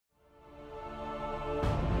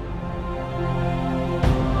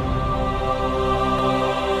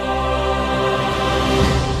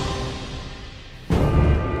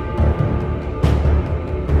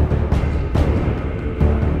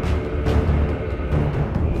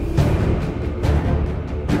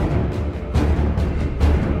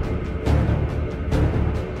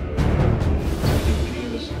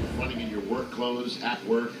at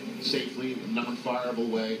work safely, non-fireable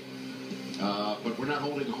way. But we're not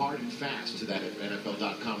holding hard and fast to that at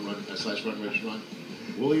NFL.com /run rich run.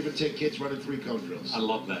 We'll even take kids running 3-cone drills. I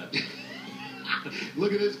love that.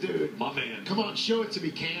 Look at this dude. My man. Come on, show it to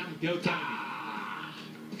me, Cam. Yo, Tommy.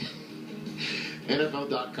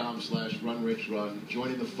 NFL.com /run rich run.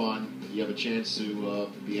 Join in the fun. You have a chance to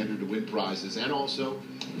be entered to win prizes. And also,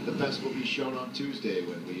 the best will be shown on Tuesday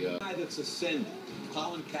when we... Guy that's ascending.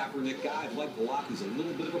 Colin Kaepernick, guy I'd like to lock is a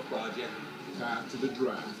little bit of a project. Path to the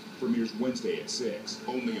Draft premieres Wednesday at 6,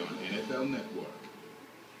 only on NFL Network.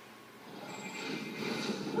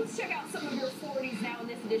 Let's check out some of your 40s now in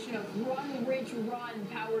this edition of Run Rich Run,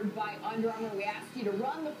 powered by Under Armour. We asked you to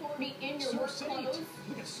run the 40 in your work clothes.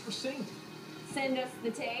 Look at Sir Saint. Send us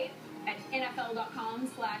the tape at NFL.com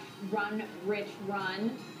 /run rich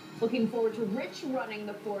run. Looking forward to Rich running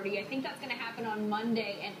the 40. I think that's going to happen on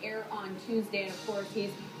Monday and air on Tuesday. And of course,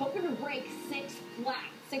 he's hoping to break 6 flat.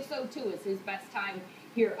 6:02 is his best time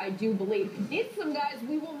here, I do believe. It's some guys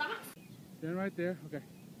we will not. Stand right there. Okay.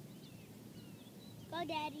 Go,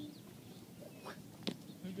 Daddy.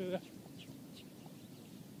 Look at that.